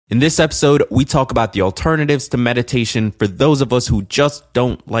In this episode, we talk about the alternatives to meditation for those of us who just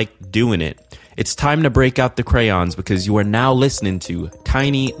don't like doing it. It's time to break out the crayons because you are now listening to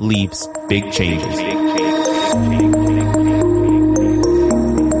Tiny Leaps, Big Changes.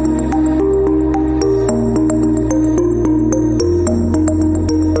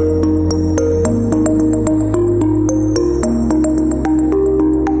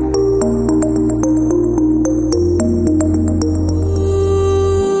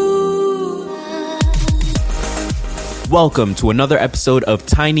 Welcome to another episode of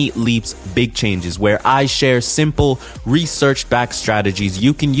Tiny Leaps, Big Changes, where I share simple, research-backed strategies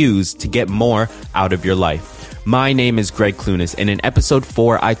you can use to get more out of your life. My name is Greg Clunas, and in episode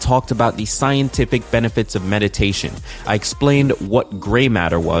 4, I talked about the scientific benefits of meditation. I explained what gray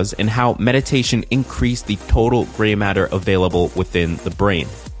matter was and how meditation increased the total gray matter available within the brain.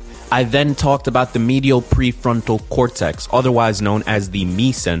 I then talked about the medial prefrontal cortex, otherwise known as the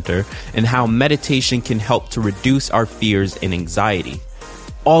me center, and how meditation can help to reduce our fears and anxiety.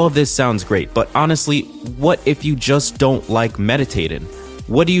 All of this sounds great, but honestly, what if you just don't like meditating?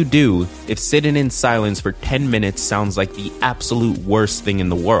 What do you do if sitting in silence for 10 minutes sounds like the absolute worst thing in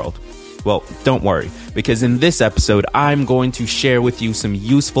the world? Well, don't worry, because in this episode, I'm going to share with you some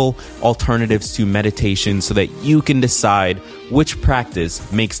useful alternatives to meditation so that you can decide which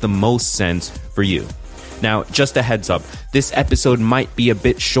practice makes the most sense for you. Now, just a heads up, this episode might be a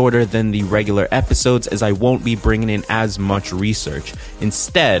bit shorter than the regular episodes as I won't be bringing in as much research.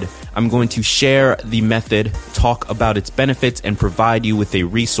 Instead, I'm going to share the method, talk about its benefits, and provide you with a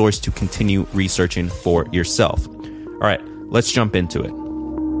resource to continue researching for yourself. All right, let's jump into it.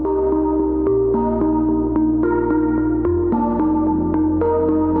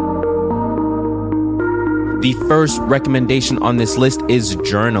 The first recommendation on this list is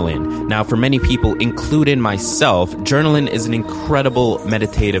journaling. Now, for many people, including myself, journaling is an incredible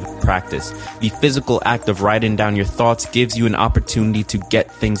meditative practice. The physical act of writing down your thoughts gives you an opportunity to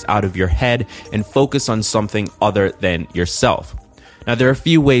get things out of your head and focus on something other than yourself. Now, there are a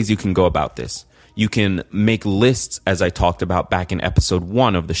few ways you can go about this. You can make lists, as I talked about back in episode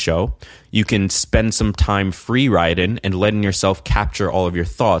 1 of the show. You can spend some time free writing and letting yourself capture all of your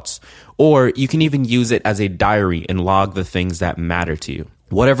thoughts. Or you can even use it as a diary and log the things that matter to you.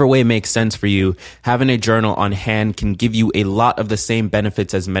 Whatever way makes sense for you, having a journal on hand can give you a lot of the same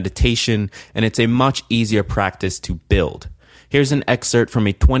benefits as meditation, and it's a much easier practice to build. Here's an excerpt from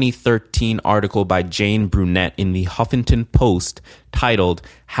a 2013 article by Jane Brunette in the Huffington Post titled,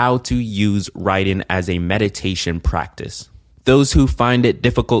 "How to Use Writing as a Meditation Practice." Those who find it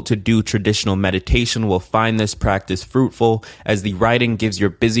difficult to do traditional meditation will find this practice fruitful as the writing gives your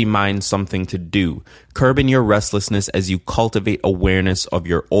busy mind something to do, curbing your restlessness as you cultivate awareness of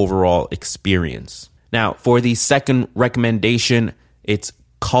your overall experience. Now, for the second recommendation, it's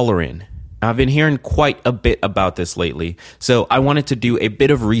coloring. I've been hearing quite a bit about this lately, so I wanted to do a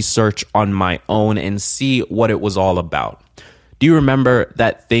bit of research on my own and see what it was all about. Do you remember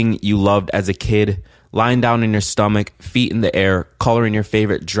that thing you loved as a kid? Lying down in your stomach, feet in the air, coloring your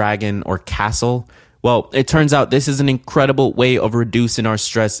favorite dragon or castle? Well, it turns out this is an incredible way of reducing our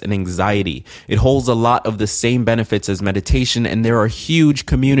stress and anxiety. It holds a lot of the same benefits as meditation, and there are huge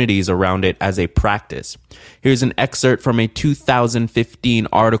communities around it as a practice. Here's an excerpt from a 2015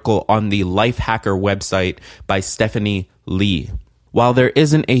 article on the Lifehacker website by Stephanie Lee. While there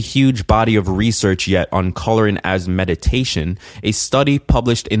isn't a huge body of research yet on coloring as meditation, a study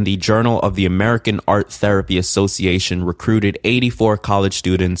published in the Journal of the American Art Therapy Association recruited 84 college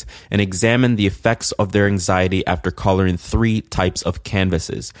students and examined the effects of their anxiety after coloring 3 types of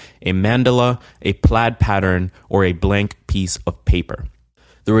canvases: a mandala, a plaid pattern, or a blank piece of paper.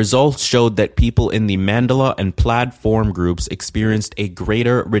 The results showed that people in the mandala and plaid form groups experienced a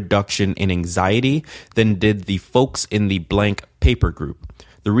greater reduction in anxiety than did the folks in the blank paper group.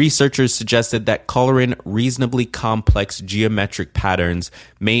 The researchers suggested that coloring reasonably complex geometric patterns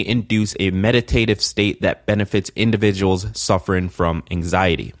may induce a meditative state that benefits individuals suffering from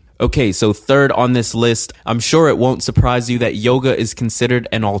anxiety. Okay, so third on this list, I'm sure it won't surprise you that yoga is considered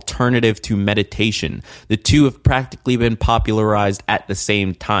an alternative to meditation. The two have practically been popularized at the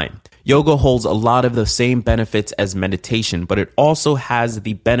same time. Yoga holds a lot of the same benefits as meditation, but it also has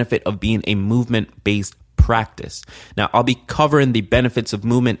the benefit of being a movement-based practice. Now, I'll be covering the benefits of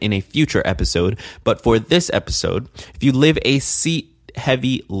movement in a future episode, but for this episode, if you live a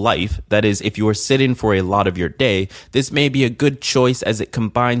seat-heavy life, that is, if you are sitting for a lot of your day, this may be a good choice as it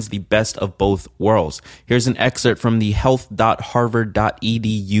combines the best of both worlds. Here's an excerpt from the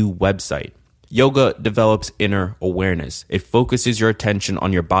health.harvard.edu website. Yoga develops inner awareness. It focuses your attention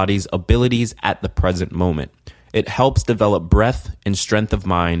on your body's abilities at the present moment. It helps develop breadth and strength of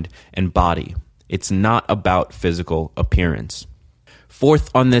mind and body. It's not about physical appearance. Fourth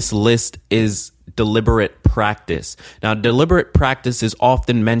on this list is deliberate practice. Now, deliberate practice is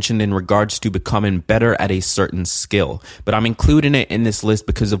often mentioned in regards to becoming better at a certain skill, but I'm including it in this list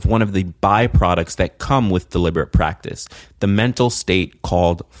because of one of the byproducts that come with deliberate practice, the mental state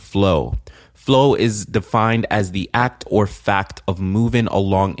called flow. Flow is defined as the act or fact of moving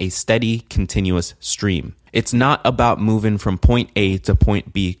along a steady, continuous stream. It's not about moving from point A to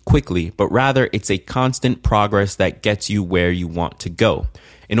point B quickly, but rather it's a constant progress that gets you where you want to go.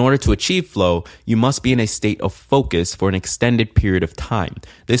 In order to achieve flow, you must be in a state of focus for an extended period of time.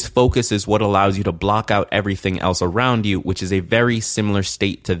 This focus is what allows you to block out everything else around you, which is a very similar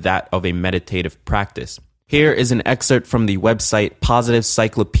state to that of a meditative practice. Here is an excerpt from the website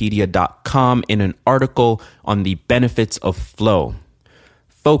positivecyclopedia.com in an article on the benefits of flow.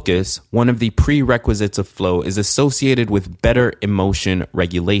 Focus, one of the prerequisites of flow, is associated with better emotion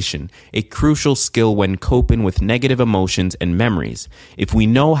regulation, a crucial skill when coping with negative emotions and memories. If we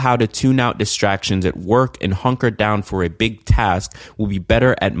know how to tune out distractions at work and hunker down for a big task, we'll be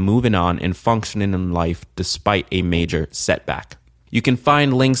better at moving on and functioning in life despite a major setback. You can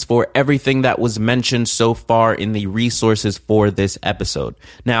find links for everything that was mentioned so far in the resources for this episode.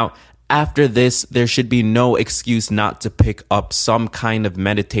 Now, after this, there should be no excuse not to pick up some kind of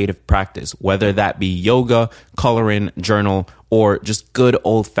meditative practice, whether that be yoga, coloring, journal, or just good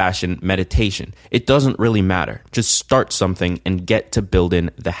old-fashioned meditation. It doesn't really matter. Just start something and get to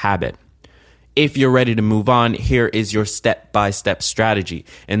building the habit. If you're ready to move on, here is your step-by-step strategy.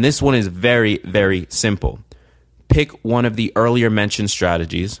 And this one is very, very simple. Pick one of the earlier mentioned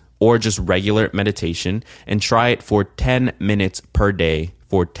strategies, or just regular meditation, and try it for 10 minutes per day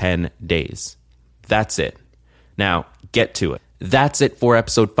for 10 days. That's it. Now, get to it. That's it for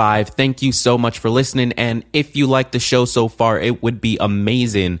episode 5. Thank you so much for listening. And if you like the show so far, it would be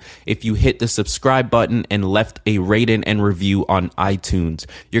amazing if you hit the subscribe button and left a rating and review on iTunes.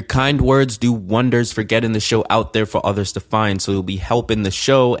 Your kind words do wonders for getting the show out there for others to find, so you'll be helping the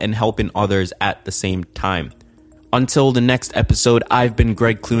show and helping others at the same time. Until the next episode, I've been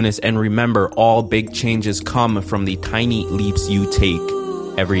Greg Clunis, and remember, all big changes come from the tiny leaps you take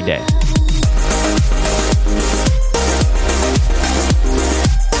every day.